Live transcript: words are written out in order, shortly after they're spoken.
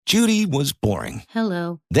Judy was boring.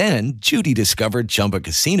 Hello. Then Judy discovered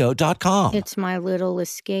ChumbaCasino.com. It's my little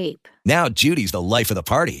escape. Now Judy's the life of the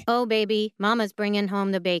party. Oh, baby, mama's bringing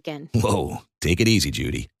home the bacon. Whoa, take it easy,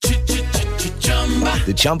 Judy.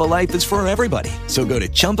 The Chumba life is for everybody. So go to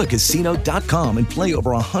ChumbaCasino.com and play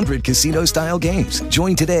over 100 casino-style games.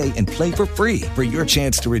 Join today and play for free for your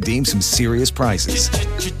chance to redeem some serious prizes.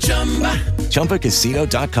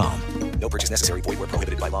 ChumbaCasino.com. No purchase necessary. Void where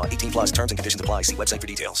prohibited by law. 18 plus terms and conditions apply. See website for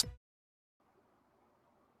details.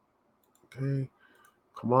 Okay.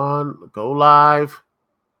 Come on. Go live.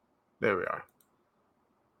 There we are.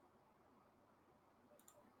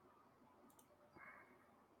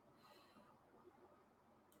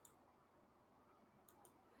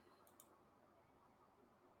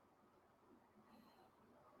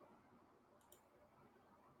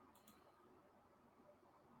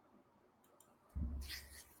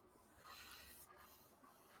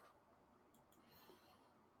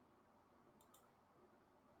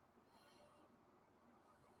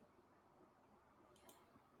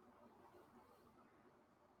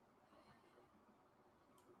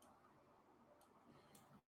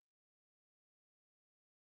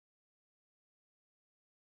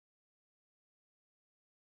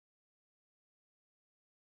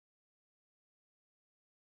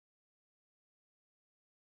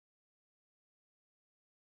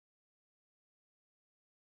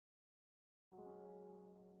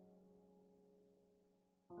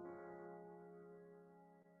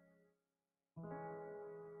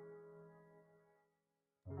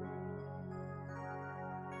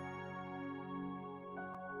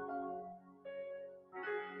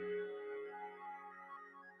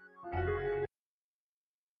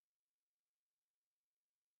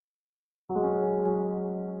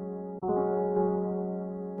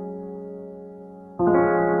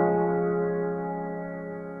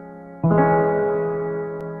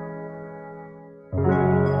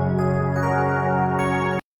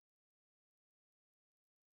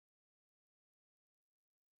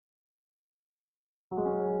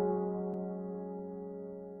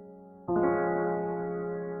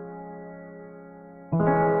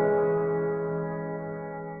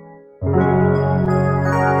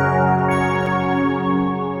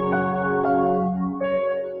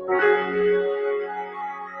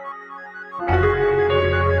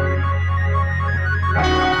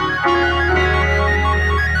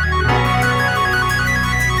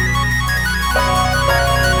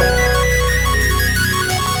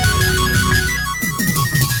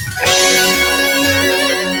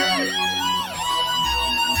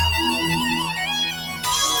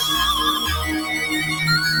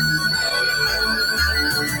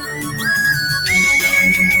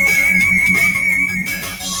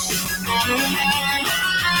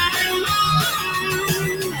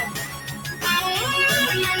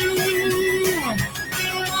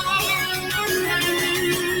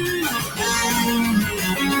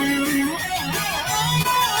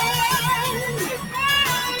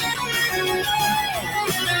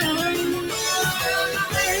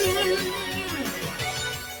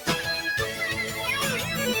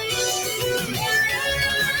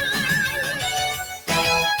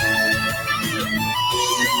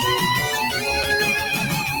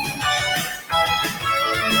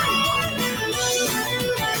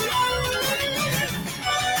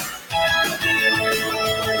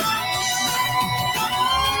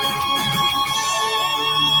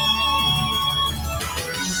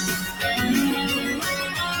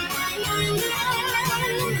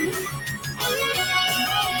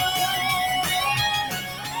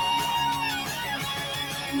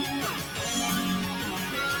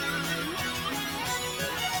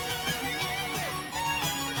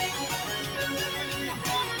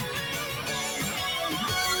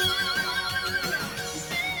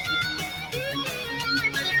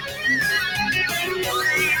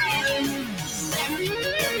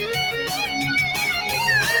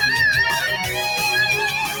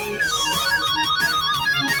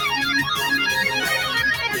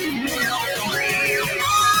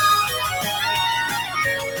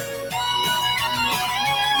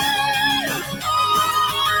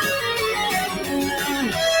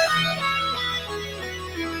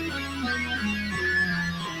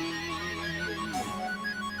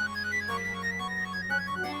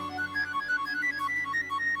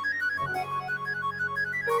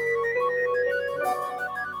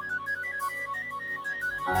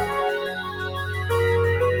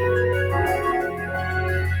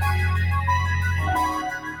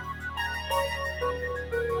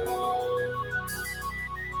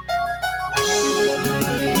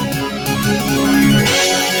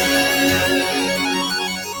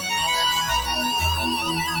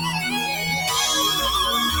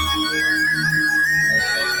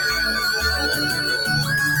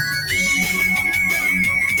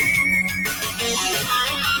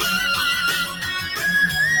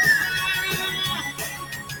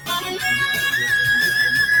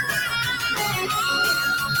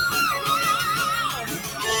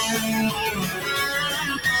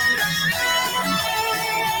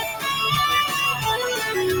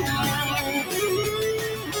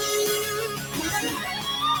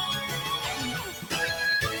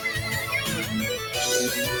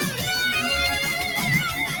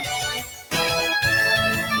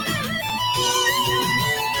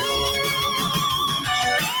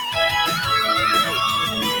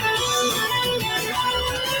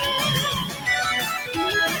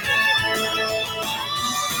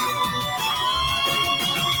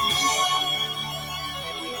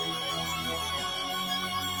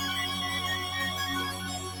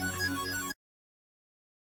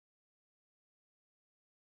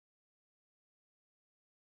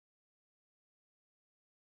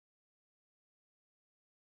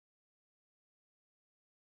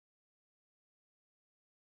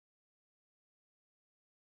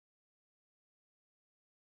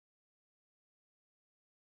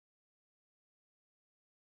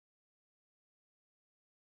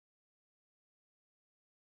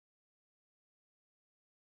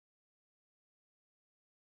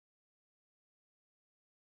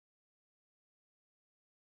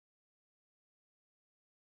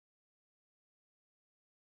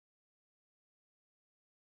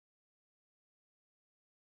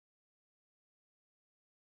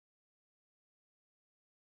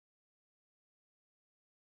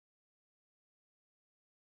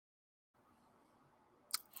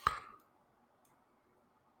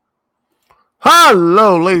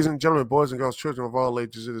 Hello, ladies and gentlemen, boys and girls, children of all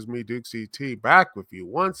ages. It is me, Dukect, back with you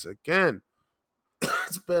once again.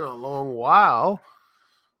 It's been a long while,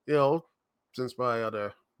 since my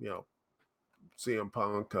other, CM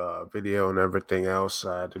Punk video and everything else.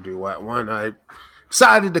 I had to do one. I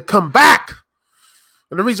decided to come back.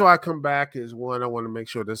 And the reason why I come back is, one, I want to make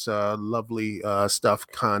sure this lovely stuff,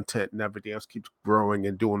 content, and everything else keeps growing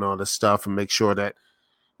and doing all this stuff, and make sure that,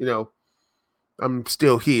 I'm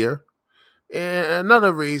still here. And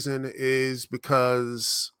another reason is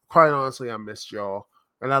because, quite honestly, I missed y'all,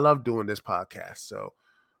 and I love doing this podcast. So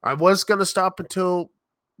I was going to stop until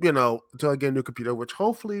I get a new computer, which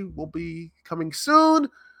hopefully will be coming soon.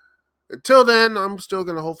 Until then, I'm still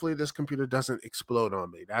going to, hopefully this computer doesn't explode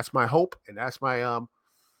on me. That's my hope, and that's my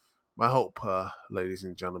hope, ladies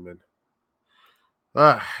and gentlemen.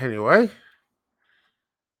 Anyway.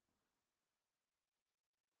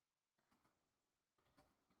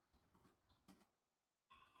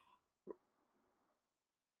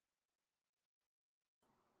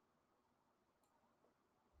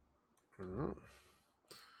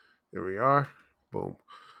 Here we are. Boom.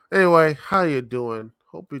 Anyway, how you doing?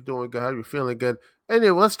 Hope you're doing good. How you feeling good?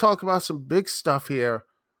 Anyway, let's talk about some big stuff here.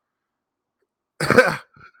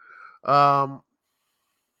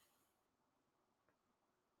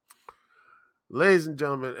 Ladies and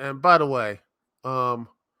gentlemen, and by the way, well,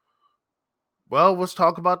 let's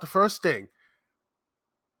talk about the first thing.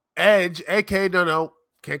 Edge, aka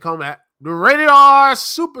can't call him that. The rated R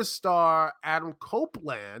superstar Adam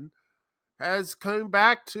Copeland has come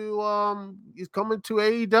back to he's coming to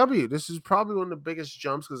AEW. This is probably one of the biggest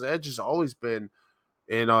jumps because Edge has always been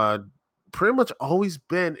in pretty much always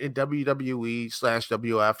been in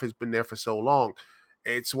WWE/WF, has been there for so long.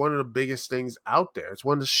 It's one of the biggest things out there. It's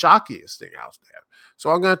one of the shockiest things out there. So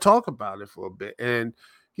I'm going to talk about it for a bit. And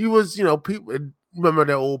he was, people remember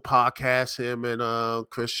that old podcast, him and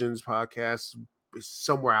Christian's podcast, is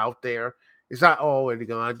somewhere out there. It's not already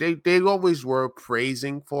gone. They always were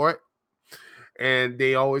praising for it, and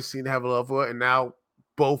they always seem to have a love for it. And now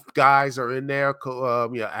both guys are in there,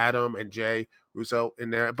 Adam and Jay Russo in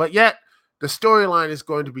there. But yet the storyline is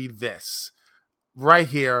going to be this right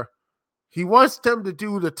here. He wants them to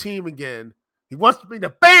do the team again. He wants to bring the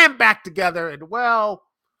band back together. And, well,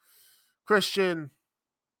 Christian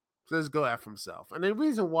says go after himself. And the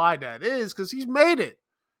reason why that is because he's made it.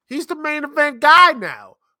 He's the main event guy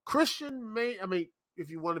now. Christian if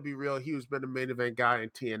you want to be real, he was been the main event guy in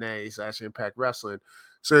TNA/Impact Wrestling.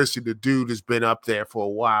 Seriously, the dude has been up there for a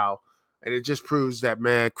while. And it just proves that,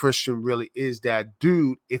 man, Christian really is that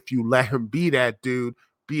dude if you let him be that dude,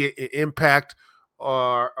 be it in Impact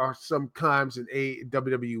or sometimes in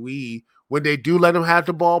WWE. When they do let him have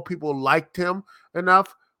the ball, people liked him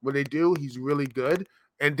enough. When they do, he's really good.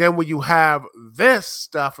 And then when you have this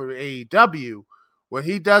stuff in AEW, when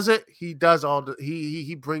he does it, he does all the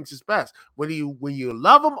he brings his best. When you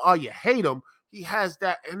love him or you hate him, he has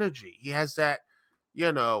that energy. He has that,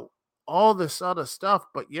 all this other stuff.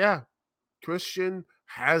 But yeah, Christian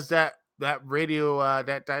has that radio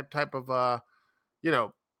that type of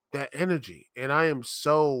that energy, and I am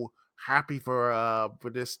so happy for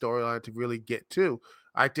this storyline to really get to.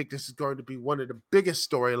 I think this is going to be one of the biggest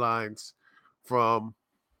storylines from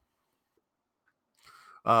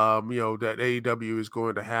that AEW is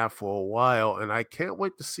going to have for a while, and I can't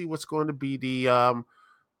wait to see what's going to be the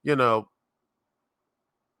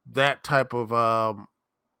that type of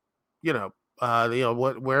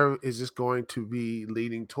where is this going to be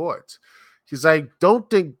leading towards? Because I don't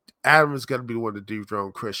think Adam is going to be the one to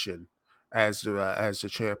dethrone Christian as the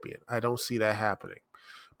champion. I don't see that happening.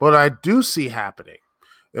 But I do see happening,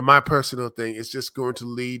 in my personal thing, is just going to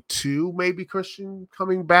lead to maybe Christian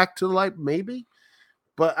coming back to the light, maybe.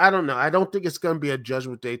 But I don't know. I don't think it's going to be a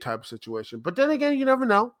Judgment Day type of situation. But then again, you never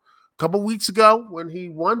know. A couple weeks ago, when he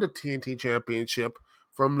won the TNT Championship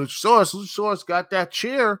from Luchasaurus got that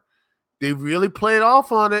chair. They really played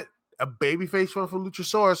off on it. A babyface run for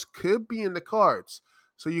Luchasaurus could be in the cards.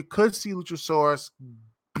 So you could see Luchasaurus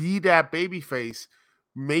be that babyface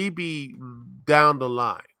maybe down the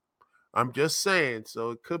line. I'm just saying.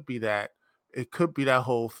 So it could be that. It could be that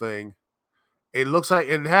whole thing. It looks like,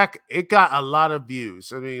 and heck, it got a lot of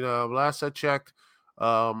views. I mean, last I checked,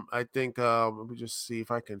 I think, let me just see if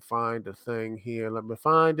I can find the thing here. Let me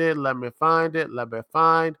find it.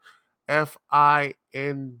 FIND.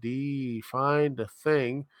 Find the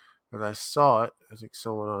thing. Because I saw it. I think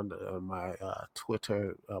someone on my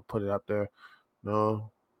Twitter put it up there.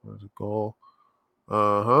 No. Where's it go?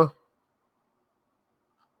 Uh-huh.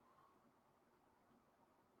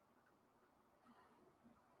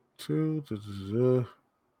 Yeah.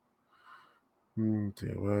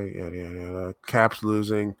 Cap's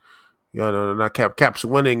losing. Yeah, no, not Cap. Cap's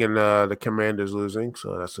winning and the Commander's losing.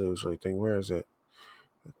 So that's the usually thing. Where is it?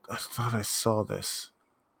 I thought I saw this.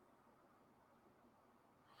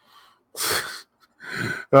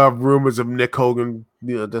 Rumors of Nick Hogan,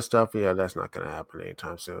 this stuff. Yeah, that's not going to happen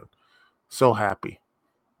anytime soon. So happy.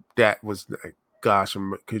 That was, gosh,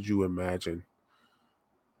 could you imagine?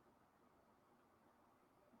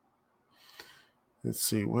 Let's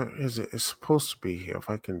see, where is it? It's supposed to be here. If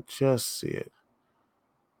I can just see it.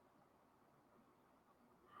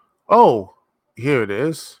 Oh, here it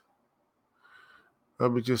is.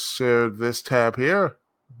 Let me just share this tab here.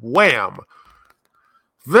 Wham!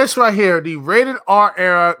 This right here, the rated R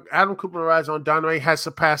era Adam Copeland Rise on Dynamite has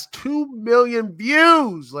surpassed 2 million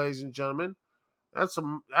views, ladies and gentlemen. That's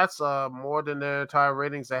more than the entire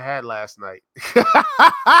ratings they had last night.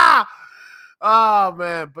 Oh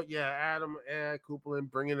man, but yeah, Adam and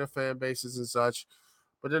Copeland bringing the fan bases and such.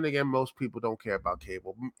 But then again, most people don't care about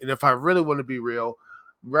cable. And if I really want to be real,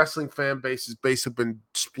 wrestling fan bases basically been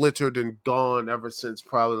splittered and gone ever since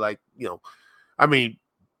probably a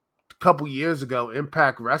couple years ago,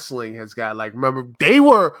 Impact Wrestling has got remember they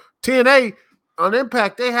were TNA on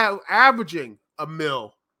Impact, they had averaging a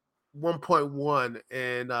mil 1.1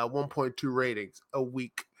 and 1.2 ratings a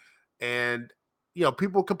week. And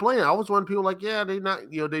people complain. I was one of the people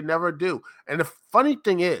they never do. And the funny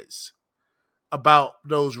thing is about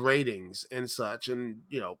those ratings and such, and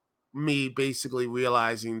me basically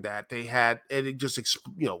realizing that they had, and it just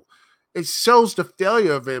it shows the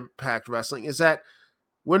failure of Impact Wrestling is that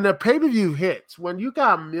when the pay-per-view hits, when you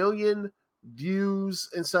got a million views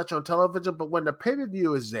and such on television, but when the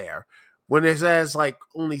pay-per-view is there, when it has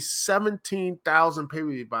only 17,000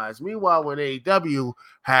 pay-per-view buys, meanwhile when AEW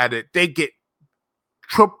had it, they get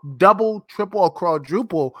double, triple, or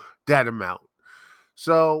quadruple that amount.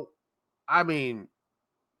 So, I mean,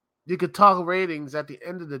 you could talk ratings at the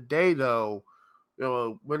end of the day, though,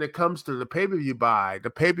 when it comes to the pay-per-view buy, the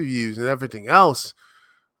pay-per-views and everything else,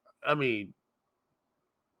 I mean,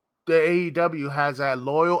 the AEW has that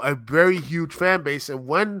loyal, a very huge fan base. And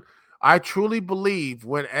when I truly believe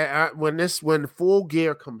when Full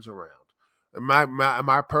Gear comes around,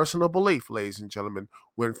 my personal belief, ladies and gentlemen,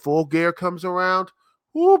 when Full Gear comes around,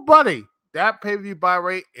 ooh, buddy, that pay-per-view buy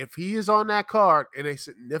rate, if he is on that card in a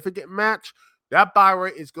significant match, that buy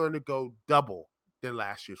rate is going to go double than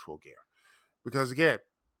last year's Full Gear. Because again,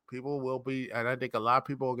 people will be, and I think a lot of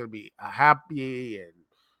people are going to be happy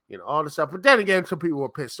and all this stuff. But then again, some people were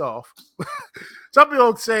pissed off. Some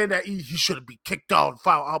people are saying that he shouldn't be kicked out and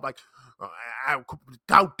filed. I'm like,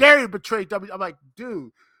 how dare you betray W? I'm like,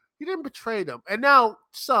 dude, he didn't betray them. And now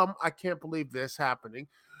I can't believe this happening,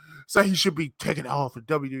 so he should be taken off the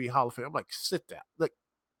WWE Hall of Fame. I'm like, sit down. Like,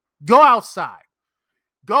 go outside.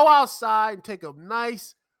 Go outside and take a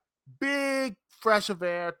nice, big fresh of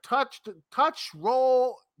air. Touch,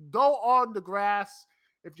 roll, go on the grass.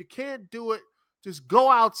 If you can't do it, just go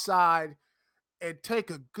outside and take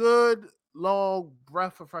a good, long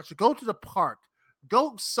breath of fresh air. Go to the park.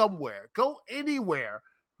 Go somewhere. Go anywhere.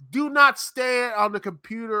 Do not stare on the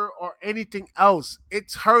computer or anything else.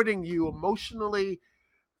 It's hurting you emotionally,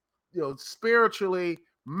 spiritually,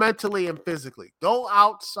 mentally, and physically. Go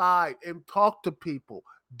outside and talk to people.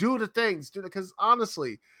 Do the things. Because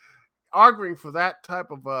honestly, arguing for that type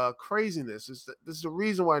of craziness this is the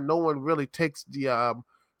reason why no one really takes the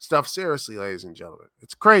stuff seriously, ladies and gentlemen.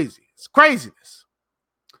 It's crazy. It's craziness.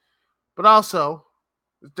 But also,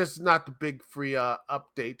 this is not the big free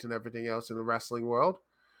update and everything else in the wrestling world.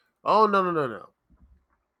 Oh, no, no, no, no.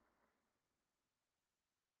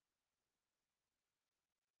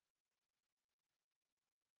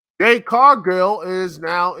 Jade Cargill is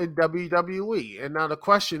now in WWE. And now the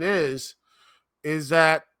question is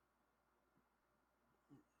that,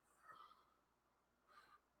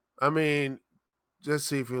 I mean, let's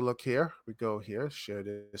see if we look here. We go here, share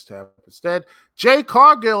this tab instead. Jade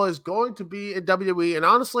Cargill is going to be in WWE. And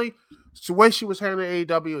honestly, the way she was handling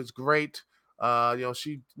AEW is great.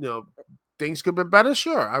 Things could have been better.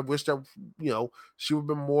 Sure. I wish that, she would have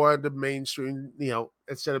been more the mainstream,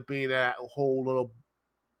 instead of being that whole little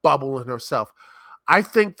bubble in herself. I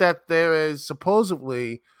think that there is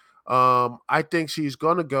supposedly, I think she's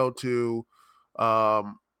going to go to, I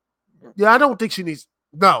don't think she needs,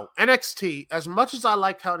 no, NXT. As much as I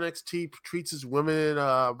like how NXT treats its women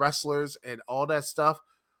wrestlers and all that stuff,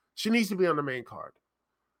 she needs to be on the main card.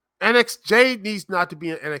 Jade needs not to be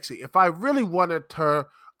in NXT. If I really wanted her,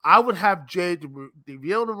 I would have Jade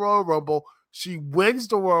reveal the Royal Rumble. She wins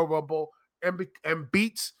the Royal Rumble and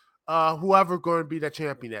beats whoever going to be the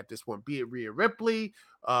champion at this point, be it Rhea Ripley,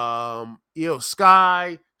 Io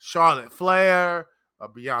Sky, Charlotte Flair,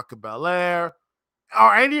 Bianca Belair,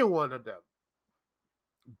 or any one of them.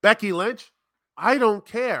 Becky Lynch, I don't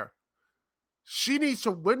care. She needs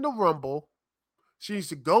to win the Rumble. She needs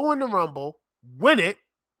to go in the Rumble, win it,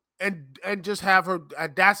 and just have her.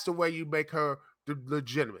 And that's the way you make her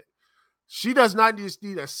legitimate. She does not just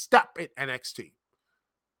need a step in NXT.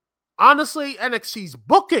 Honestly, NXT's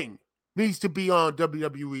booking needs to be on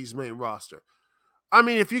WWE's main roster. I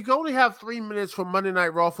mean, if you can only have 3 minutes for Monday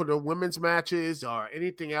Night Raw for the women's matches or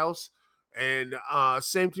anything else, and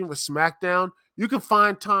same thing with SmackDown, you can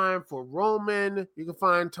find time for Roman. You can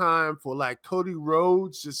find time for like Cody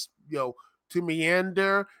Rhodes, just to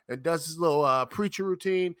meander and does his little preacher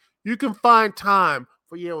routine. You can find time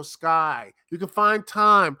for Sky. You can find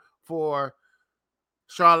time for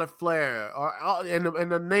Charlotte Flair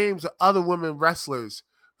and the names of other women wrestlers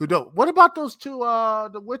who don't. What about those two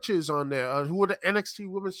the witches on there who were the NXT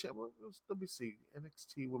Women's Champions? Let me see.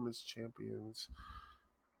 NXT Women's Champions.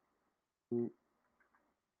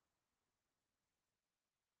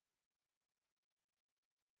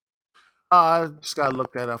 I just gotta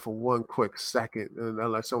look that up for one quick second,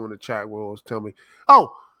 unless someone in the chat will tell me.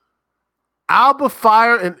 Oh, Alba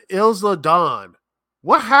Fire and Isla Dawn.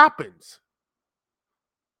 What happens?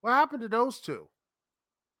 What happened to those two?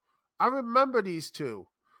 I remember these two.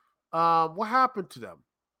 What happened to them?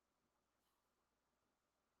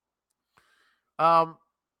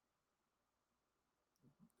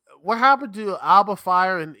 What happened to Alba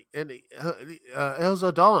Fire and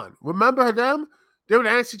Ilza Dawn? Remember them? They were the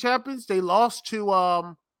NXT champions. They lost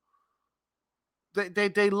to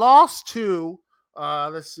they lost to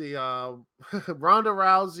let's see Ronda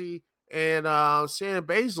Rousey and Shayna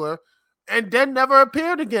Baszler, and then never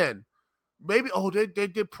appeared again. Maybe they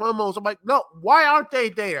did promos. I'm like, no, why aren't they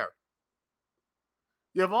there?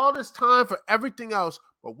 You have all this time for everything else,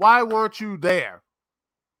 but why weren't you there?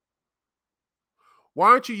 Why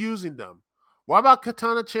aren't you using them? What about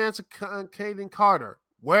Katana Chance and Kaden Carter?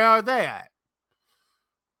 Where are they at?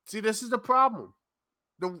 See, this is the problem.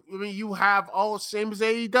 You have all the same as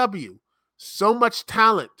AEW. So much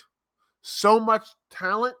talent, so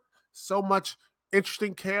much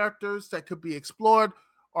interesting characters that could be explored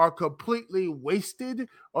are completely wasted,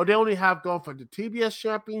 or they only have gone for the TBS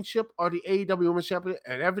Championship or the AEW Women's Championship,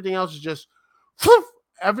 and everything else is just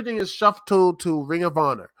everything is shuffled to Ring of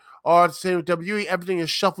Honor. Or the same with WWE, everything is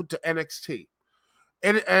shuffled to NXT.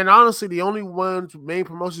 And honestly, the only ones main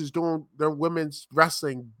promotions doing their women's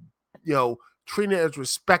wrestling, treating it as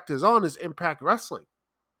respect is on is Impact Wrestling.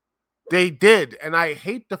 They did, and I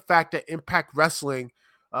hate the fact that Impact Wrestling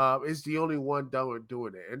is the only one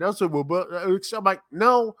doing it. And that's what I'm like,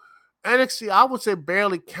 no, NXT I would say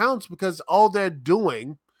barely counts because all they're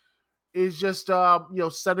doing is just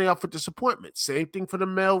setting up for disappointment. Same thing for the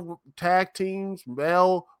male tag teams,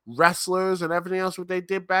 male wrestlers, and everything else what they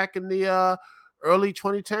did back in the early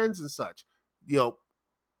 2010s and such.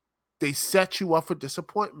 They set you up for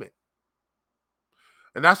disappointment.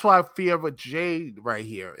 And that's why I fear with Jade right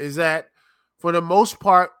here is that for the most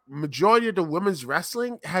part, majority of the women's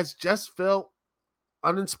wrestling has just felt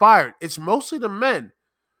uninspired. It's mostly the men.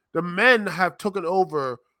 The men have taken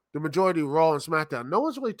over the majority of Raw and SmackDown. No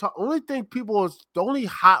one's really talking. Only thing people is the only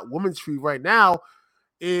hot women's feud right now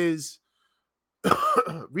is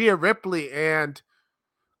Rhea Ripley and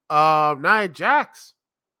Nia Jax.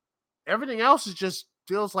 Everything else is just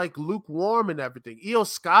feels like lukewarm and everything. Io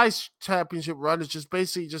Sky's championship run is just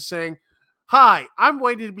basically just saying, "Hi, I'm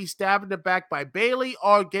waiting to be stabbed in the back by Bayley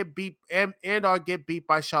or get beat and or get beat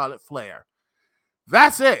by Charlotte Flair."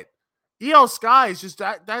 That's it. Io Sky is just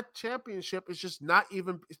that championship is just not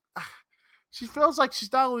even. She feels like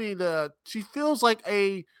she's not only the. She feels like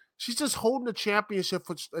a. She's just holding the championship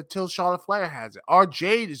until Charlotte Flair has it. Or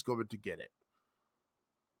Jade is going to get it.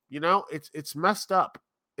 You know, it's messed up.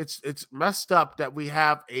 It's messed up that we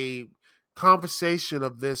have a conversation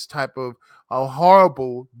of this type of how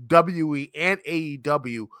horrible WE and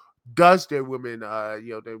AEW does their women,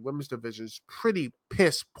 their women's divisions pretty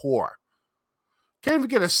piss poor. Can't even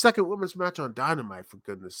get a second women's match on Dynamite, for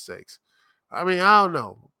goodness sakes. I mean, I don't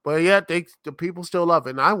know, but yet the people still love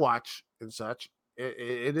it, and I watch and such.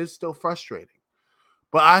 It is still frustrating,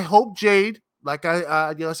 but I hope Jade, like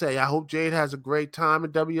I say, I hope Jade has a great time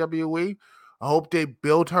in WWE. I hope they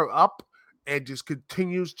build her up and just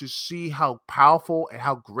continues to see how powerful and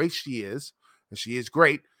how great she is, and she is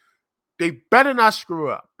great. They better not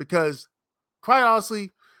screw up because, quite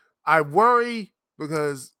honestly, I worry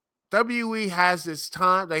because WE has this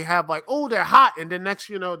time. They have like, oh, they're hot, and then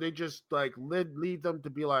next, they just like leave them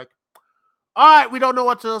to be like, all right, we don't know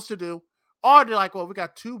what else to do. Or they're like, well, we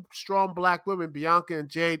got two strong black women, Bianca and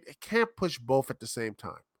Jade. It can't push both at the same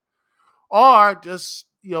time. Or just,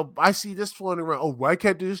 I see this floating around. Oh, why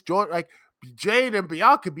can't this joint like Jade and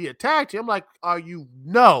Bianca be attacked? I'm like, are you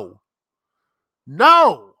no,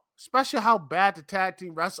 especially how bad the tag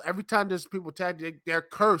team wrestle. Every time there's people they're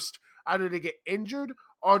cursed. Either they get injured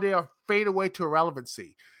or they are fade away to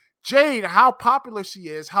irrelevancy. Jade, how popular she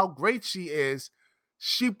is, how great she is,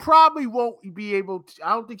 she probably won't be able to.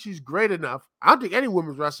 I don't think she's great enough. I don't think any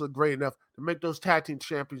women's wrestler is great enough to make those tag team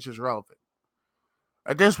championships relevant.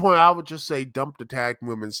 At this point, I would just say dump the tag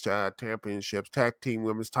women's championships, tag team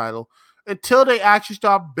women's title, until they actually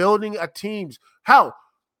start building a teams. Hell,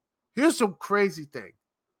 here's some crazy thing.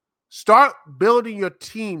 Start building your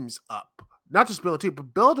teams up. Not just build a team,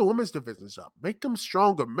 but build the women's divisions up. Make them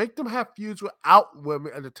stronger. Make them have feuds without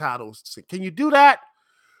women in the titles. Can you do that?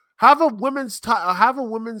 Have a women's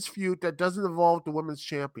feud that doesn't involve the women's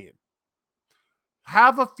champion.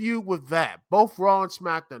 Have a feud with that. Both Raw and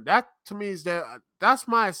SmackDown. That to me is that's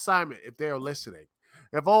my assignment if they're listening.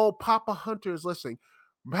 If old Papa Hunter is listening,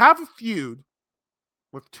 have a feud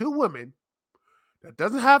with two women that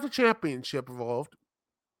doesn't have the championship involved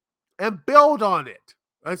and build on it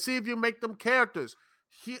and see if you make them characters,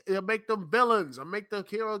 make them villains, or make the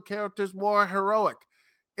hero characters more heroic.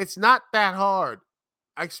 It's not that hard.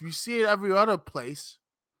 You see it every other place.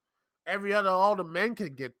 All the men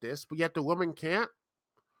can get this, but yet the women can't.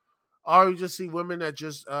 Or you just see women that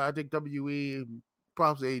just, I think WE,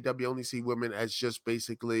 probably AEW only see women as just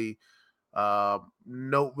basically,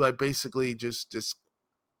 no, like basically just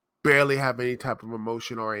barely have any type of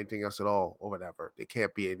emotion or anything else at all or whatever. They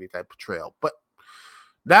can't be any type of trail. But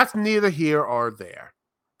that's neither here or there.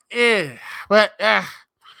 But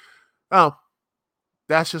oh,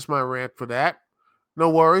 that's just my rant for that. No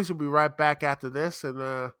worries, we'll be right back after this,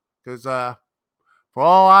 and because for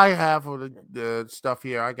all I have for the stuff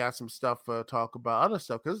here, I got some stuff to talk about other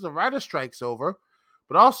stuff because the writer strike's over,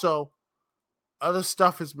 but also other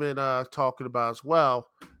stuff has been talking about as well,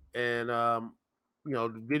 and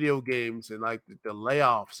the video games and like the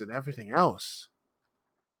layoffs and everything else,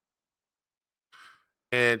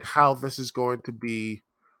 and how this is going to be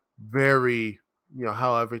very,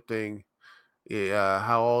 how everything,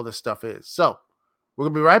 how all this stuff is. So we're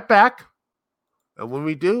gonna be right back, and when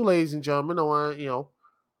we do, ladies and gentlemen, I want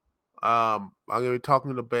I'm gonna be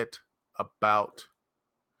talking a bit about.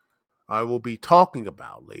 I will be talking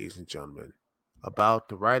about, ladies and gentlemen, about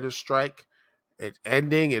the writer's strike. It's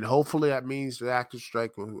ending, and hopefully that means the actor's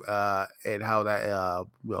strike, and how that,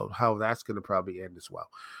 how that's gonna probably end as well.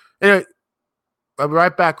 Anyway, I'll be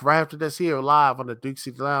right back right after this here live on the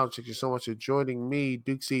Dukect Lounge. Thank you so much for joining me,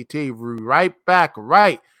 Dukect. We'll be right back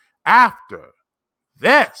right after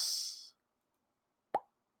this.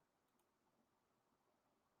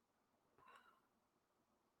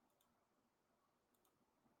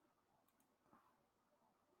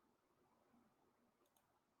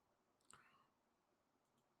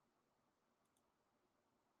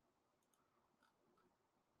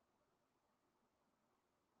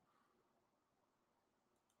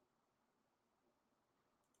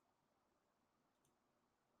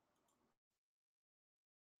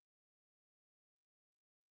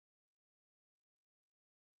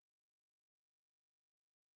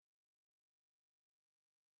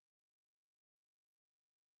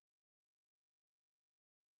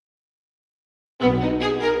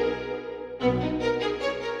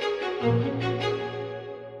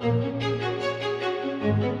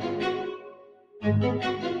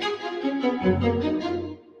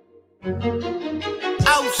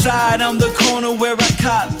 Outside on the corner where I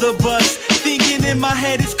caught the bus, thinking in my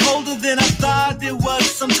head it's colder than I thought it was.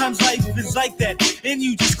 Sometimes life is like that, and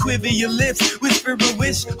you just quiver your lips, whisper a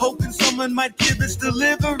wish, hoping someone might give us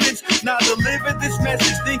deliverance. Now deliver this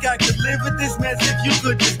message, think I could live with this mess if you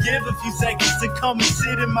could just give a few seconds to come and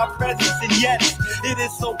sit in my presence. And yes, it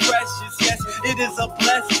is so precious, yes, it is a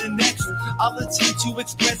blessing. Next, I'll attempt to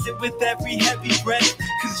express it with every heavy breath,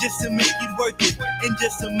 cause just to make it worth it, and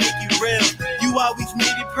just to make it real, you always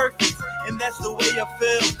made it perfect, and that's the way I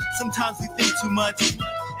feel. Sometimes we think too much,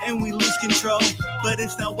 and we lose control, but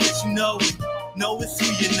it's not what you know, no, it's who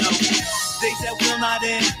you know. Days that will not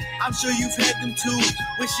end, I'm sure you've had them too,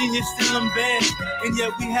 wishing you're still in bed, and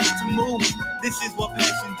yet we have to move. This is what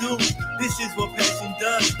passion do, this is what passion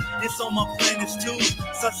does. It's on my planets too,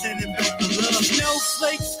 start sending back the love.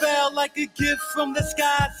 Snowflakes fell like a gift from the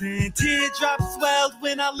skies, and teardrops swelled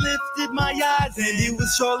when I lifted my eyes. And it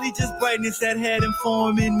was surely just brightness that had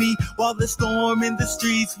informed in me, while the storm in the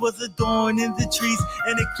streets was adorning the trees,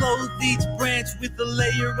 and it clothed each branch with a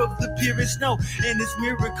layer of the purest snow. And this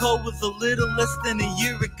miracle was a little less than a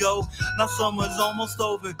year ago. Now summer's almost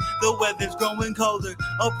over, the weather's growing colder,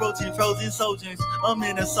 approaching frozen soldiers, a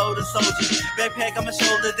Minnesota soldier. Backpack on my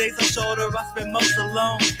shoulder, days are shorter, I spend most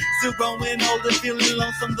alone. Still growing older, feeling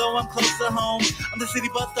lonesome though I'm close to home. I'm the city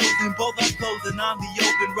bus and both are closing on the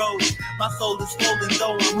open road. My soul is swollen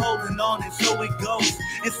though I'm holding on, and so it goes.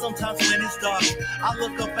 And sometimes when it's dark, I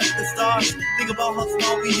look up at the stars, think about how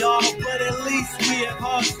small we are, but at least we have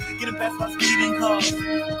hearts. Getting past my speeding cars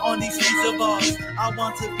on these streets of ours, I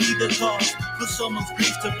want to be the cause for someone's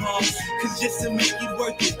grief to pause. Cause just to make it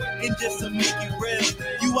worth it, and just to make it real,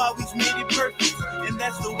 you always made it perfect, and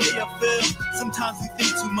that's the way I feel. Sometimes we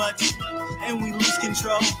think too much, and we lose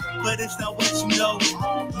control, but it's not what you know,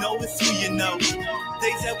 no, it's who you know.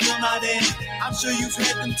 Days that will not end, I'm sure you've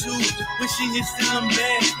had them too, wishing you're still in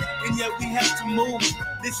bed, and yet we have to move.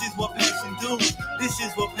 This is what passion do, this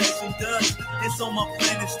is what passion does. It's on my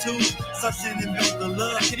planets too, start sending back the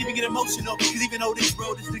love. I can't even get emotional, cause even though this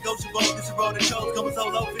road is negotiable, this is a road that chose, going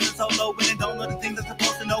solo, feeling so low, and don't know the things I'm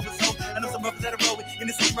supposed to know. But so, I know some brothers that are rolling in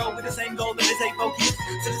the same road with the same goal, and they say focus.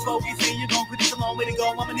 So just focus, and you're gon' quit, it's a long way to go,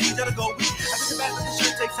 I'ma need you to go with. I put the back of the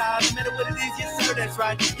shirt takes time, no matter what it is, yes sir, that's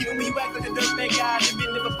right. Even when you act like a dirtbag guy, you've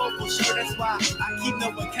been never vocal, sure that's why. I keep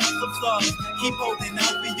no account of flaws, keep holding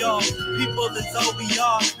out for y'all. People is all we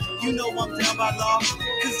are, you know I'm down by law.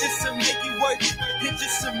 Cause just to make it work, and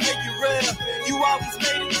just to make it real, you always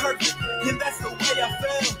made it perfect, and that's the way I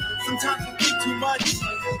feel. Sometimes we think too much,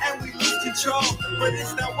 and we lose control, but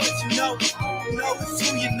it's not what you know, no, it's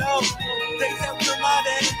who you know. Days that will not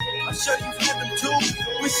end, I'm sure you've had them too,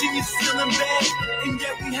 wishing you're still in bed, and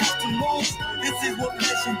yet we have to move. This is what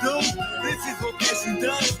passion do, this is what passion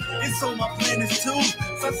does. It's on my planets too,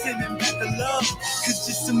 so I'm sending back the love. Cause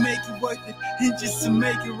just to make it worth it, and just to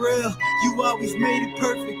make it real, you always made it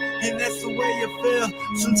perfect, and that's the way you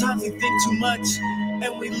feel. Sometimes we think too much,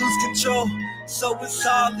 and we lose control, so it's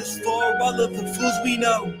all this for all of the fools we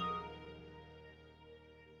know.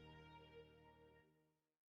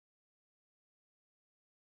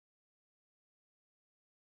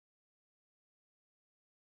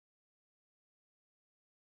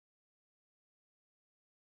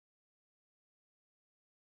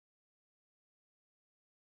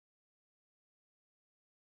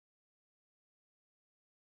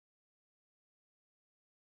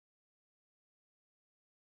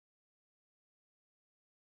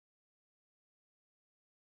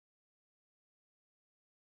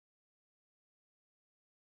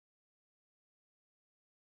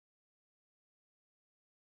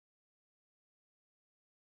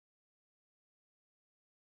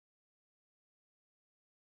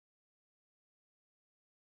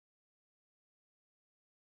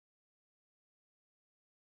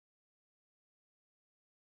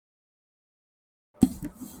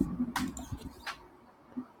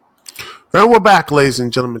 And we're back, ladies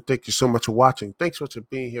and gentlemen. Thank you so much for watching. Thanks so much for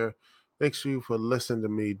being here. Thanks you for listening to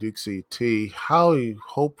me, Dukect T. How are you?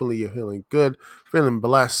 Hopefully you're feeling good, feeling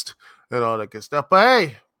blessed, and all that good stuff. But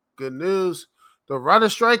hey, good news. The writer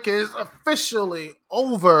strike is officially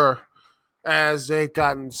over, as they've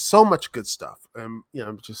gotten so much good stuff. And,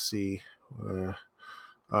 just see.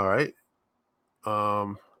 All right.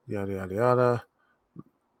 Yada, yada, yada.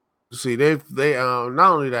 See, they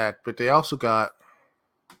not only that, but they also got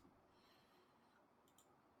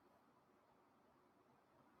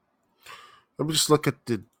Let me just look at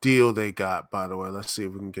the deal they got, by the way. Let's see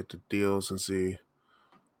if we can get the deals and see.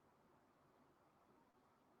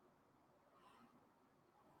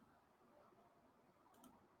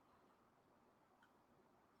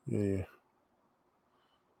 Yeah.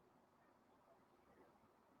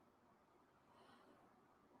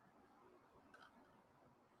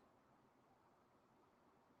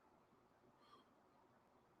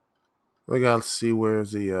 I gotta see where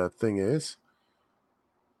the thing is.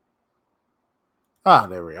 Ah,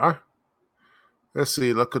 there we are. Let's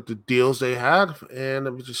see. Look at the deals they had, and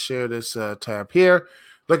let me just share this tab here.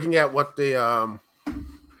 Looking at what did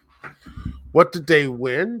they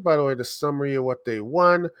win? By the way, the summary of what they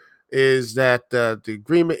won is that the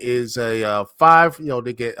agreement is a 5.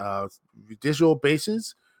 They get digital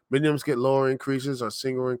bases. Minimums get lower increases or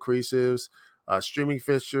single increases. Streaming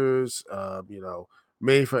fixtures,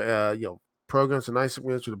 made for programs and nice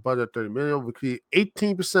segments with a budget of 30 million. We create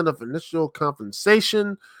 18% of initial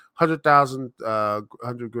compensation, 100,000,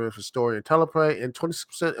 100 grand for story and teleplay, and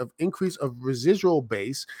 26% of increase of residual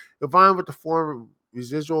base, combined with the form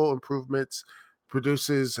residual improvements,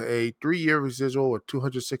 produces a 3-year residual with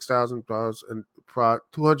 $206,000 and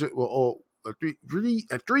 200 a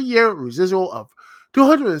 3-year residual of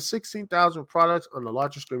 216,000 products on the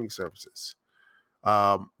larger streaming services.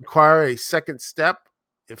 Require a second step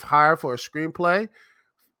if hired for a screenplay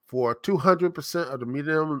for 200% of the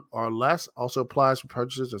medium or less. Also applies for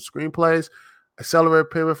purchases of screenplays.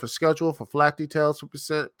 Accelerated payment for schedule for flat details,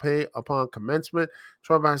 2% pay upon commencement,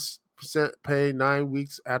 25% pay 9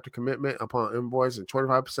 weeks after commitment upon invoice, and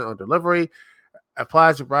 25% on delivery.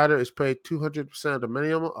 Applies if writer is paid 200% of the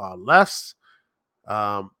minimum or less.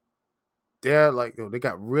 They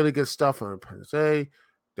got really good stuff on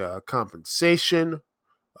the compensation,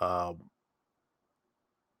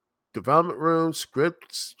 development rooms,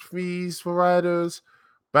 script fees for writers,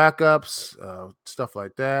 backups, stuff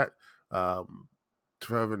like that.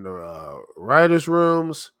 Having the writers'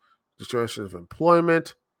 rooms, distribution of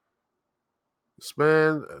employment,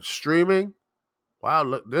 streaming. Wow,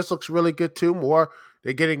 look, this looks really good too.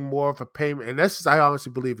 They're getting more of a payment, and this is, I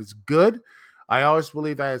honestly believe, is good. I always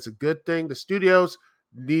believe that it's a good thing. The studios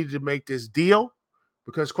needed to make this deal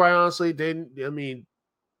because, quite honestly,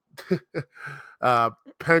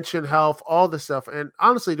 pension, health, all this stuff, and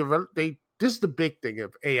honestly, this is the big thing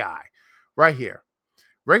of AI, right here.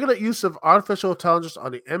 Regular use of artificial intelligence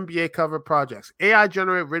on the NBA cover projects.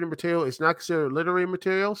 AI-generated written material is not considered literary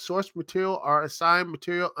material. Source material are assigned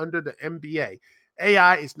material under the NBA.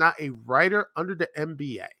 AI is not a writer under the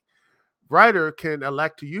NBA. Writer can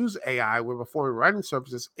elect to use AI when performing writing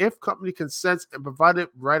services if company consents and provided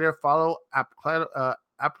writer follow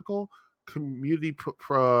applicable community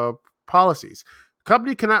policies.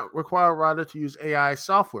 Company cannot require a writer to use AI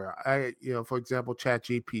software. For example,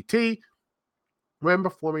 ChatGPT, when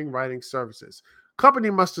performing writing services.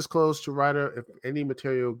 Company must disclose to writer if any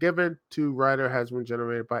material given to writer has been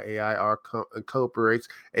generated by AI or incorporates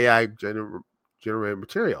AI generated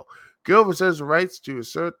material. Guild reserves the rights to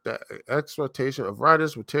assert the exploitation of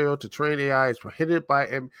writers' material to train AI is prohibited by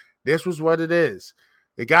This was what it is.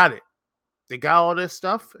 They got it. They got all this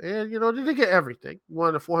stuff, and they didn't get everything.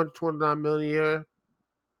 Won the $429 million a year.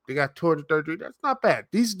 They got 233. That's not bad.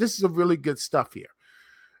 This is a really good stuff here.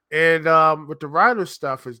 And with the writer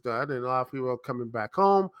stuff is done, and a lot of people are coming back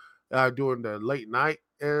home during the late night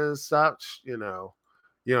and such. You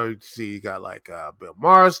see, you got like Bill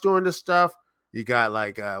Maher's doing this stuff. You got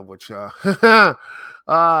like with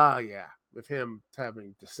him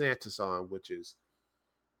having DeSantis on, which is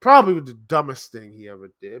probably the dumbest thing he ever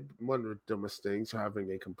did. One of the dumbest things,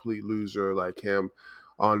 having a complete loser like him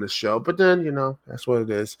on the show. But then, that's what it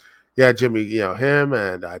is. Yeah, Jimmy, him,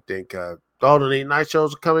 and I think all the late night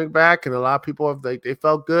shows are coming back, and a lot of people they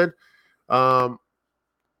felt good. And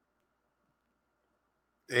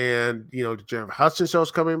the Jennifer Hudson show's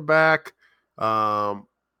coming back.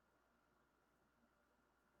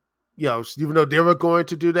 Even though they were going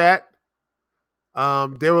to do that,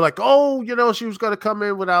 they were like, she was going to come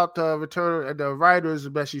in without return, and the writers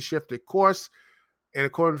eventually shifted course. And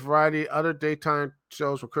according to Variety, other daytime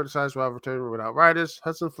shows were criticized while returning without writers.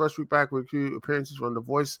 Hudson's first week back with appearances from The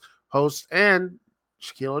Voice host and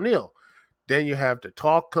Shaquille O'Neal. Then you have The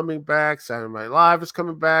Talk coming back. Saturday Night Live is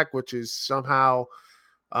coming back, which is somehow,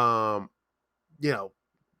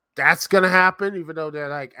 that's going to happen, even though they're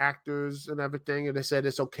like actors and everything. And they said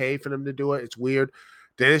it's okay for them to do it. It's weird.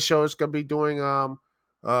 Then the show is going to be doing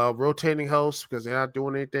rotating hosts because they're not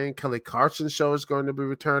doing anything. Kelly Carson's show is going to be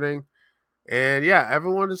returning. And yeah,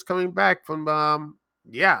 everyone is coming back from a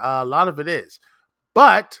lot of it is.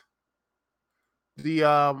 But the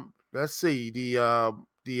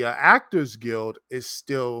the Actors Guild is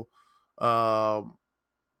still there,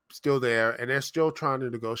 and they're still trying to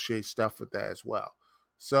negotiate stuff with that as well.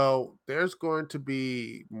 So there's going to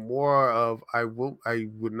be more of I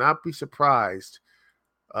would not be surprised.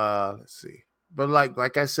 Let's see. But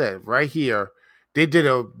like I said, right here, they did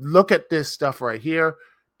a look at this stuff right here.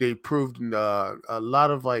 They proved a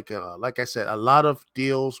lot of like I said, a lot of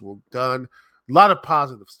deals were done. A lot of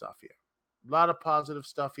positive stuff here. A lot of positive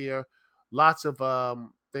stuff here. Lots of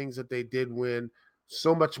things that they did win.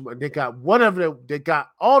 So much money. They got whatever they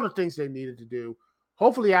got all the things they needed to do.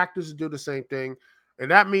 Hopefully, actors will do the same thing. And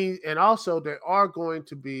that means, and also there are going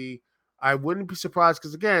to be, I wouldn't be surprised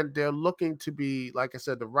because again, they're looking to be, like I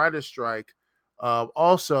said, the writer's strike.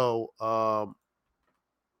 Also,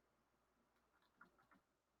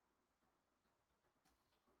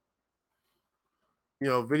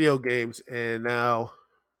 video games, and now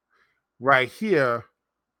right here,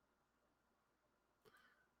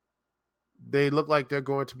 they look like they're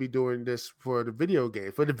going to be doing this for the video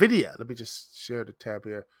game, for the video. Let me just share the tab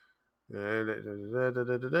here. Share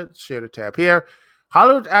the tab here.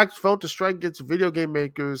 Hollywood acts vote to strike against video game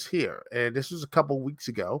makers here. And this was a couple weeks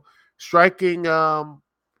ago. Striking, get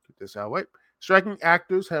this out, wait. Striking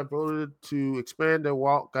actors have voted to expand their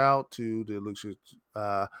walkout to the luxury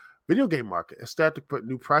video game market. Instead, to put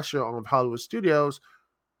new pressure on Hollywood studios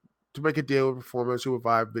to make a deal with performers who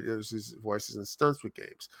revive videos, voices, and stunts with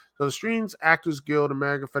games. So the Screen Actors Guild,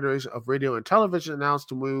 American Federation of Radio and Television, announced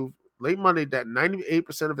to move late Monday that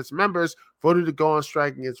 98% of its members voted to go on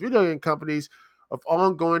strike against video game companies if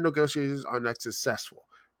ongoing negotiations are not successful.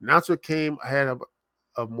 The announcement came ahead of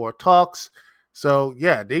more talks. So,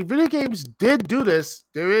 yeah, video games did do this.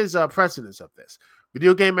 There is a precedence of this.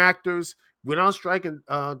 Video game actors went on strike in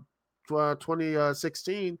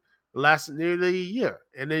 2016, lasted nearly a year.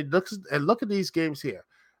 And they look at these games here.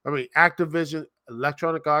 I mean, Activision,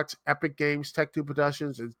 Electronic Arts, Epic Games, Tech2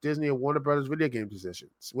 Productions, and Disney and Warner Brothers video game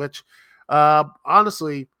positions, which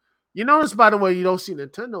honestly, you notice, by the way, you don't see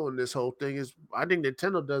Nintendo in this whole thing. I think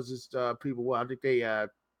Nintendo does this people well. I think they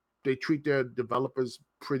treat their developers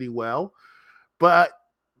pretty well. But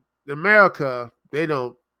in America, they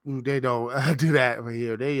don't do that over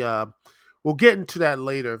here. We'll get into that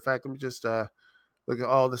later. In fact, let me just look at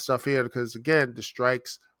all the stuff here because again, the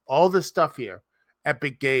strikes, all this stuff here,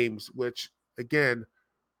 Epic Games, which again,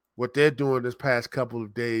 what they're doing this past couple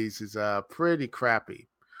of days is pretty crappy.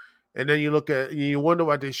 And then you wonder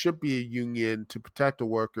why there should be a union to protect the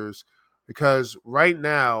workers, because right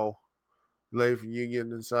now, labor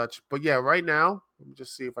union and such. But yeah, right now, let me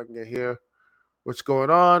just see if I can get here. What's going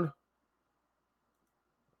on?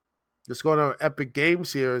 What's going on with Epic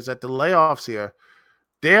Games here is that the layoffs here,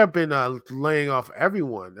 they have been laying off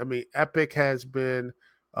everyone. I mean, Epic has been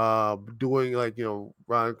doing they've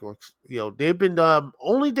been the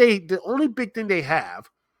only big thing they have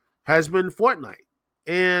has been Fortnite.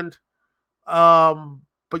 And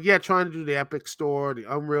but yeah, trying to do the Epic Store,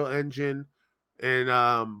 the Unreal Engine,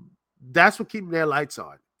 and that's what keeping their lights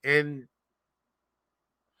on. And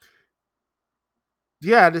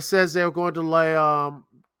yeah, this says they're going to lay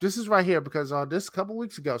this is right here because this a couple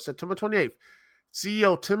weeks ago, September 28th,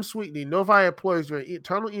 CEO Tim Sweeney notified employees via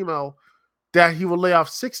internal email that he will lay off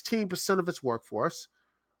 16% of its workforce,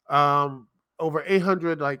 over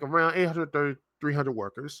 800, around 830, 300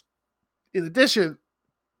 workers. In addition,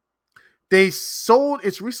 they sold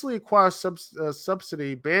its recently acquired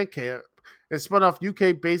subsidiary Bandcamp and spun off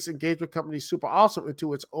UK-based engagement company Super Awesome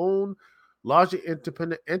into its own largely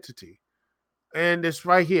independent entity. And it's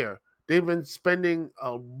right here. They've been spending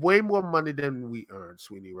way more money than we earn,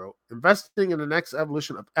 Sweeney wrote. Investing in the next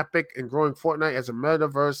evolution of Epic and growing Fortnite as a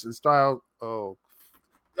metaverse and style. The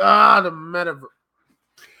metaverse.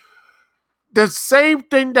 The same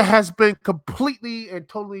thing that has been completely and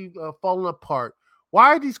totally fallen apart.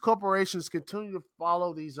 Why these corporations continue to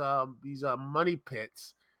follow these money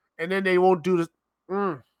pits, and then they won't do this?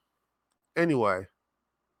 Anyway.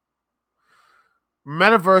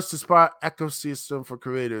 Metaverse is part ecosystem for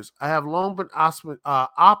creators. I have long been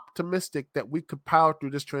optimistic that we could power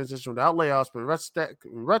through this transition without layoffs, but in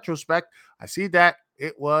retrospect, I see that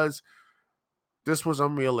this was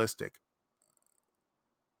unrealistic.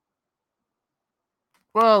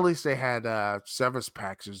 Well, at least they had severance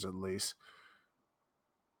packages, at least.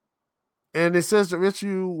 And it says the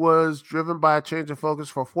issue was driven by a change of focus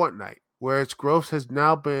for Fortnite, where its growth has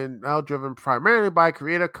now driven primarily by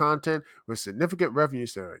creator content with significant revenue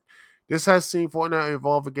sharing. This has seen Fortnite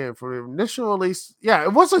evolve again. For the initial release,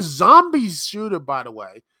 it was a zombie shooter, by the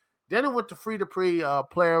way. Then it went to free-to-play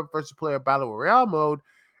player versus player battle royale mode,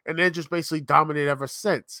 and then just basically dominated ever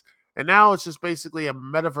since. And now it's just basically a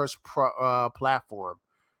metaverse platform.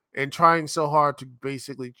 and trying so hard to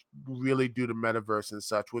basically really do the metaverse and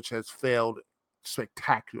such, which has failed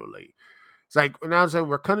spectacularly. It's like now saying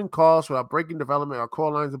we're cutting costs without breaking development our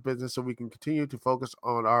core lines of business so we can continue to focus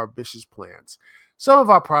on our ambitious plans. Some of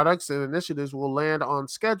our products and initiatives will land on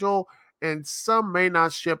schedule, and some may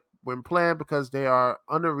not ship when planned because they are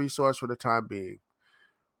under-resourced for the time being.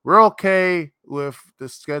 We're okay with the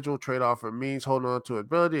schedule trade-off. It means holding on to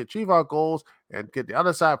ability to achieve our goals and get the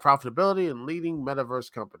other side of profitability and leading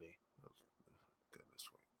metaverse company.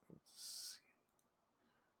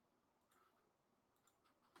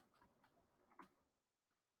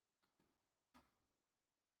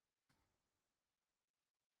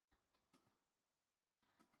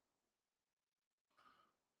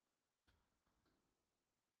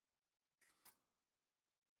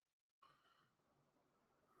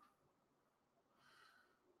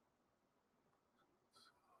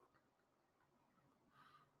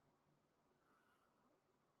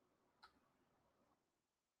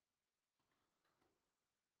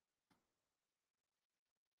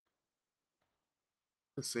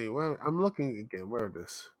 Let's see. Where I'm looking again. Where is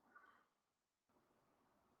this?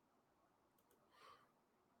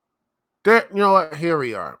 There, you know what? Here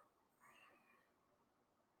we are.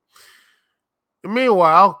 And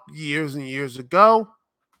meanwhile, years and years ago,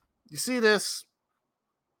 you see this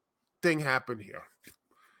thing happen here.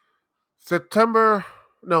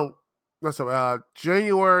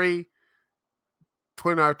 January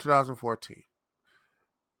 29, 2014.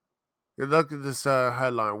 You look at this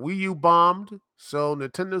headline. Wii U bombed, so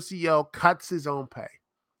Nintendo CEO cuts his own pay.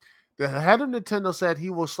 The head of Nintendo said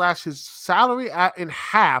he will slash his salary in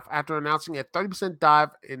half after announcing a 30% dive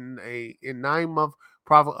in 9-month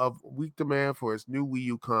profit of weak demand for his new Wii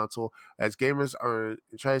U console, as gamers are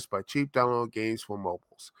enticed by cheap download games for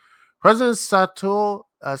mobiles. President Satoru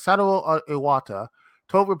Iwata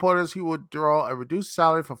told reporters he would draw a reduced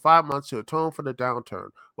salary for 5 months to atone for the downturn,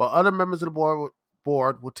 while other members of the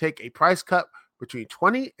board will take a price cut between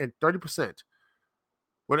 20 and 30%.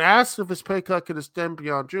 When asked if his pay cut could extend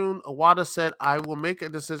beyond June, Iwata said, "I will make a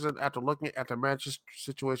decision after looking at the management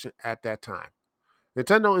situation at that time."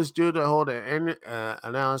 Nintendo is due to hold an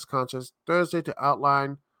analysis conference Thursday to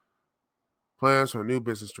outline plans for a new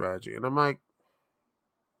business strategy. And I'm like,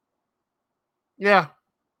 yeah.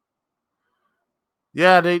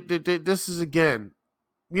 They this is, again,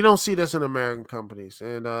 you don't see this in American companies.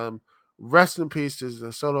 And rest in peace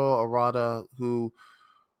to Soto Arata, who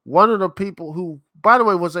one of the people who, by the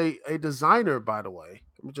way, was a designer, by the way.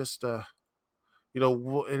 I'm just in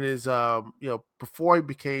his before he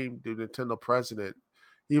became the Nintendo president,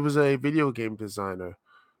 he was a video game designer.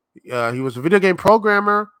 He was a video game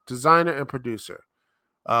programmer, designer, and producer.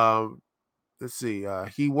 Let's see.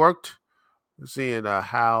 He worked. Let's see, in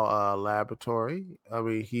HAL Laboratory. I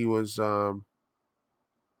mean, he was.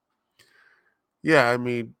 Yeah, I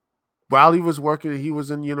mean, while he was working, he was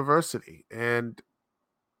in university, and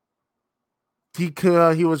he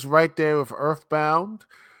was right there with Earthbound.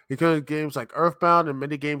 He did games like Earthbound and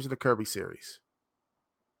many games in the Kirby series.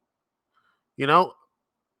 You know,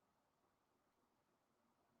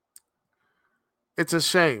 it's a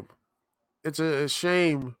shame. It's a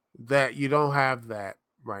shame that you don't have that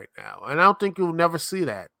right now. And I don't think you'll never see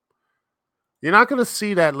that. You're not going to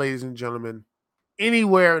see that, ladies and gentlemen,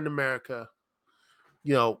 anywhere in America.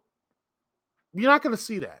 You know, you're not going to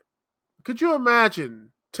see that. Could you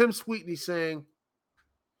imagine Tim Sweetney saying,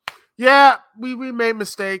 "Yeah, we made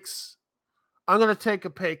mistakes. I'm going to take a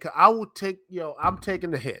pay cut. I'm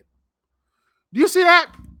taking the hit." Do you see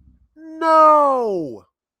that? No.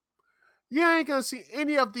 You ain't going to see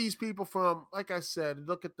any of these people from, like I said,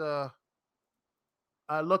 look at the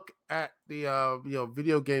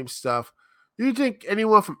video game stuff. You think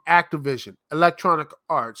anyone from Activision, Electronic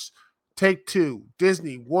Arts, Take Two,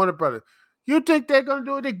 Disney, Warner Brothers, you think they're gonna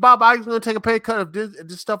do it? Think Bob Iger's gonna take a pay cut of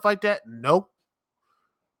this stuff like that? Nope.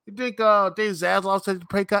 You think Dave Zaslav's taking a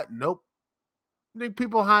pay cut? Nope. You think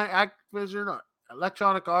people behind Activision or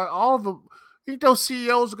Electronic Arts, all of them, you think those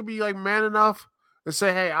CEOs are gonna be like man enough to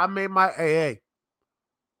say, "Hey, I made my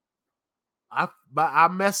I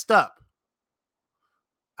messed up.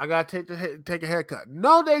 I gotta take a haircut."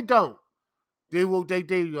 No, they don't.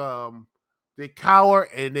 They cower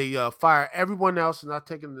and they fire everyone else and not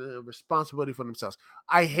taking the responsibility for themselves.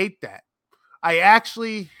 I hate that. I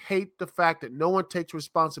actually hate the fact that no one takes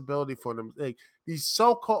responsibility for them. Like these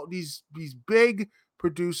so-called these big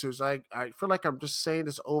producers. I feel like I'm just saying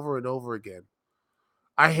this over and over again.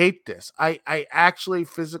 I hate this. I actually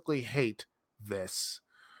physically hate this.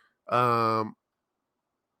 Um,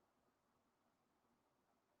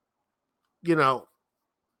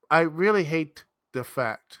 I really hate the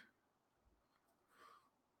fact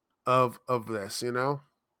of this, you know?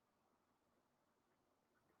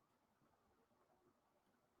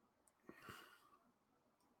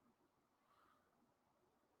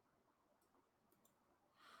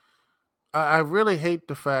 I really hate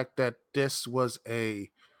the fact that this was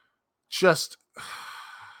just,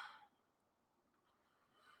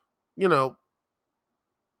 you know,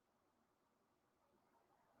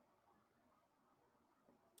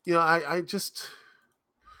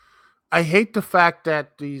 I hate the fact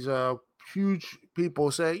that these huge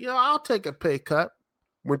people say, I'll take a pay cut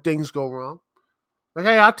when things go wrong. Like,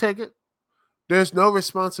 hey, I'll take it. There's no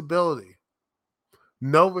responsibility.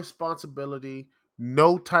 No responsibility,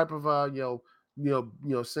 no type of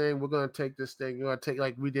saying we're gonna take this thing, we're gonna take,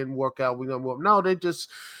 like, we didn't work out, we're gonna work. No, they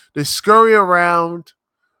scurry around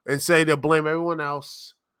and say they'll blame everyone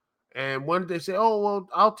else. And when they say, oh, well,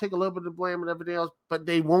 I'll take a little bit of the blame and everything else, but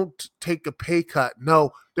they won't take a pay cut.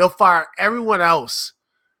 No, they'll fire everyone else.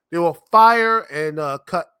 They will fire and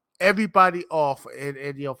cut everybody off and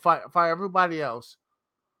fire everybody else.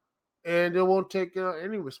 And they won't take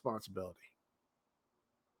any responsibility.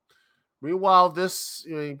 Meanwhile, this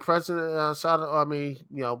President rest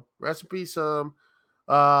in peace, Satoru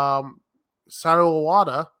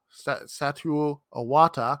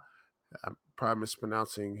Iwata. I'm probably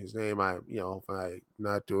mispronouncing his name. If I'm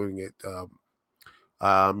not doing it,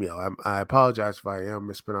 I apologize if I am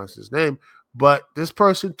mispronouncing his name. But this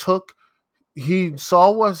person he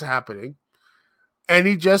saw what's happening, and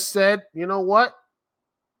he just said, you know what?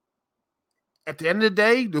 At the end of the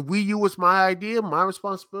day, the Wii U was my idea, my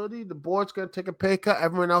responsibility. The board's going to take a pay cut.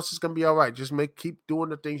 Everyone else is going to be all right. Just keep doing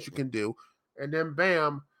the things you can do. And then,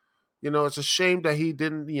 bam, it's a shame that he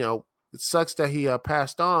didn't, it sucks that he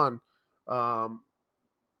passed on,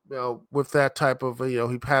 with that type of,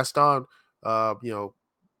 he passed on, a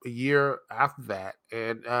year after that.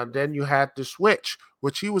 And then you had the Switch,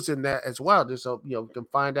 which he was in that as well. Just, you can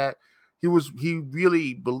find that he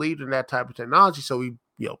really believed in that type of technology. So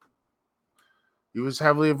he was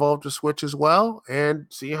heavily involved with Switch as well, and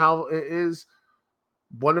see how it is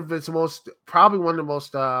probably one of the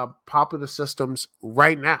most popular systems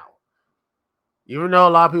right now. Even though a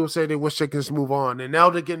lot of people say they wish they could just move on, and now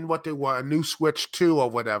they're getting what they want, a new Switch 2 or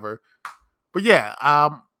whatever. But yeah,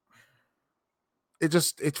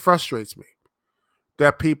 it frustrates me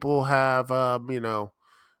that people have,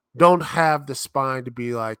 don't have the spine to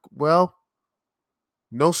be like, well,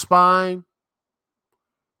 no spine.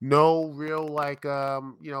 No real,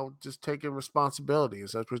 just taking responsibility.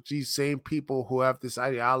 That's what these same people who have this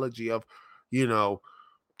ideology of,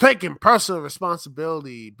 taking personal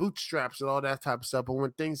responsibility, bootstraps, and all that type of stuff. But when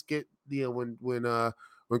things get, when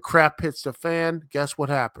crap hits the fan, guess what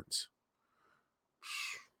happens?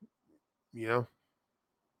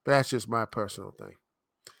 That's just my personal thing.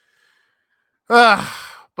 But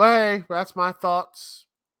hey, that's my thoughts,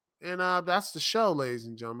 and that's the show, ladies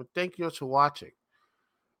and gentlemen. Thank you for watching.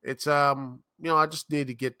 It's I just need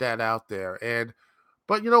to get that out there.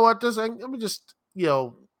 But you know what? Let me just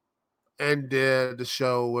end the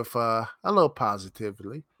show with a little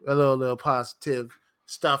positively, a little positive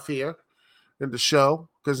stuff here in the show,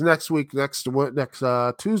 because next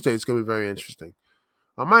Tuesday is going to be very interesting.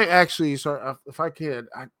 I might actually start, if I can.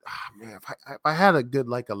 If I had a good,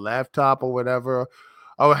 like, a laptop or whatever,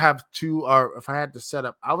 I would have two. Or if I had to set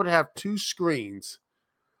up, I would have two screens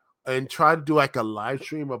and try to do like a live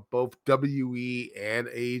stream of both WE and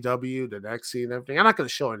AEW, the next scene and everything. I'm not going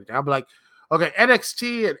to show anything. I'll be like, okay,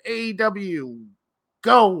 NXT and AEW,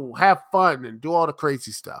 go have fun and do all the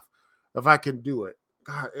crazy stuff. If I can do it.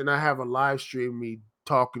 God, and I have a live stream, me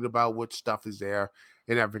talking about what stuff is there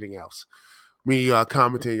and everything else. Me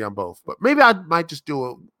commenting on both. But maybe I might just do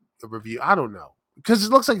a review. I don't know. Because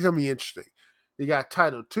it looks like it's going to be interesting. You got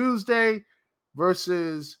Title Tuesday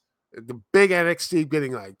versus the big NXT,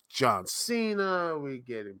 getting like John Cena. We're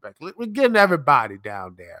getting everybody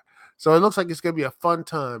down there. So it looks like it's going to be a fun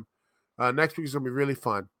time. Next week is going to be really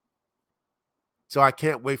fun. So I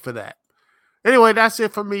can't wait for that. Anyway, that's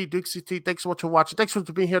it for me, Duke CT. Thanks so much for watching. Thanks so much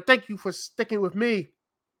for being here. Thank you for sticking with me,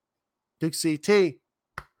 Duke CT.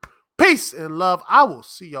 Peace and love. I will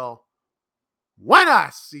see y'all when I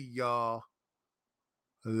see y'all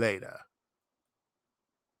later.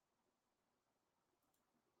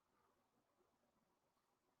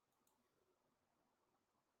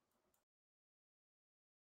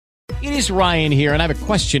 It is Ryan here, and I have a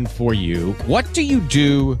question for you. What do you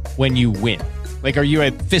do when you win? Like, are you a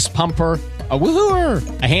fist pumper, a woo-hooer,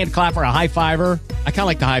 a hand clapper, a high fiver? I kind of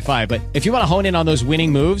like the high five, but if you want to hone in on those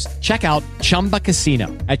winning moves, check out Chumba Casino.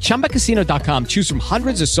 At ChumbaCasino.com, choose from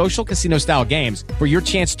hundreds of social casino style games for your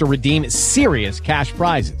chance to redeem serious cash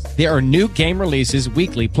prizes. There are new game releases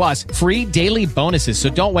weekly, plus free daily bonuses. So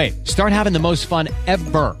don't wait. Start having the most fun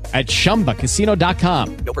ever at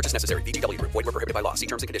ChumbaCasino.com. No purchase necessary. VGW Group. Void where prohibited by law. See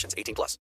terms and conditions. 18+.